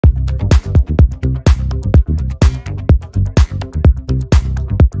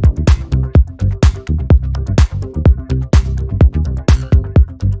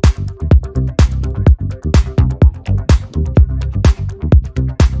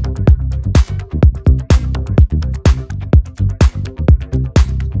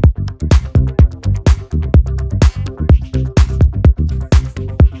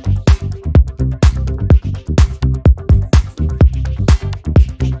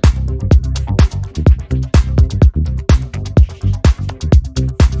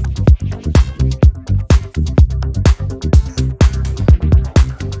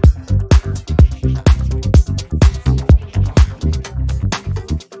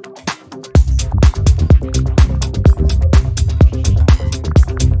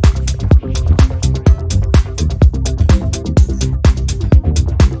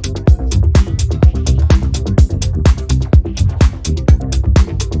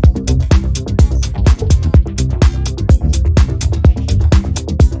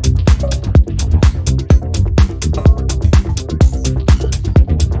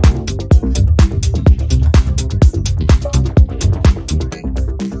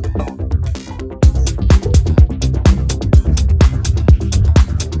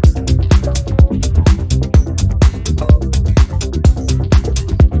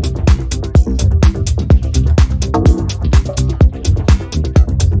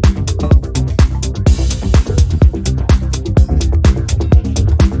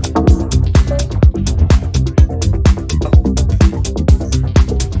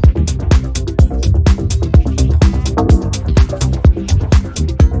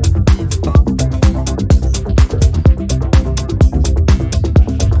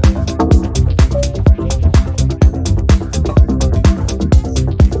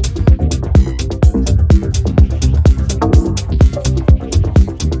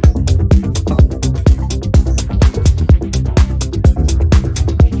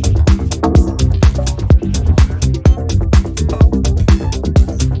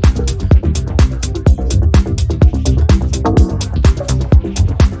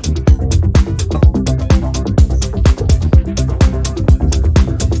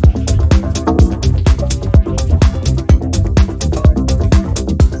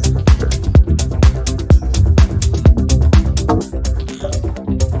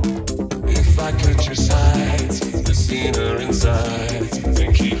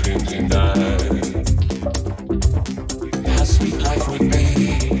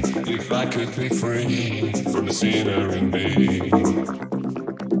sinner in me.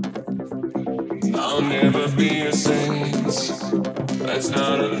 I'll never be a saint. That's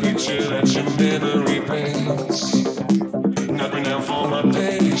not a picture that your memory paints. Not renowned for my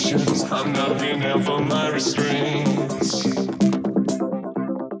patience. I'm not renowned for my restraints.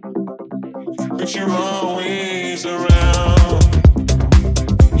 But you're always around.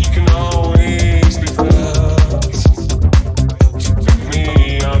 You can always be felt to pick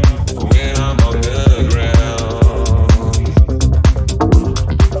me up when I'm on the ground.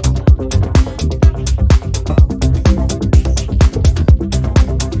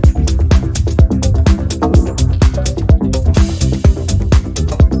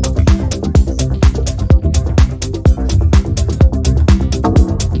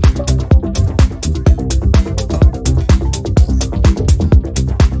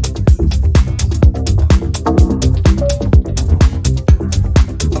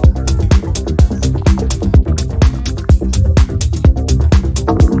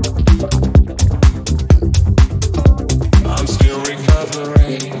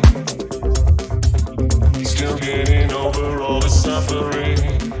 Still getting over all the suffering.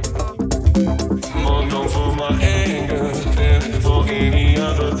 More known for my anger than for any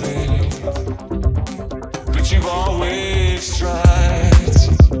other thing. But you've always tried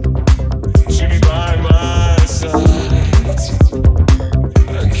to be by my side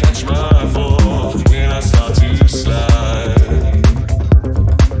and catch my fall when I start to slide.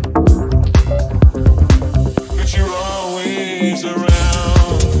 But you're always around.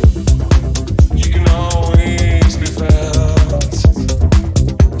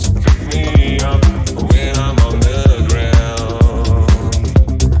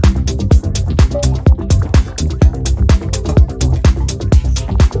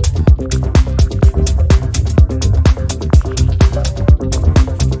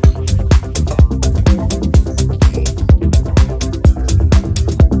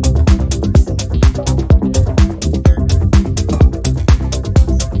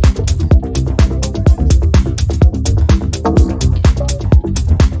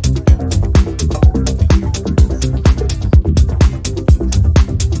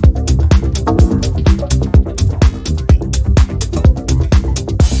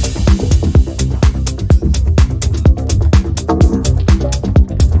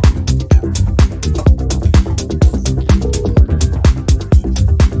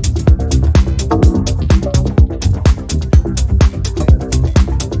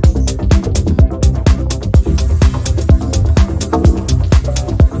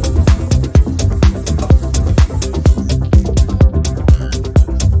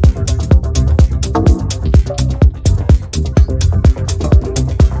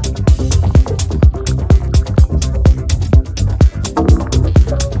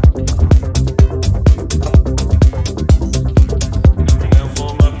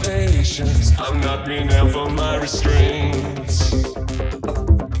 I'm not renowned for my restraints.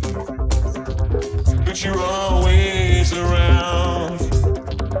 But you're always around.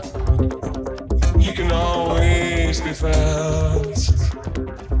 You can always be found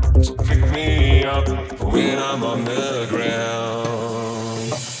to pick me up when I'm on the ground.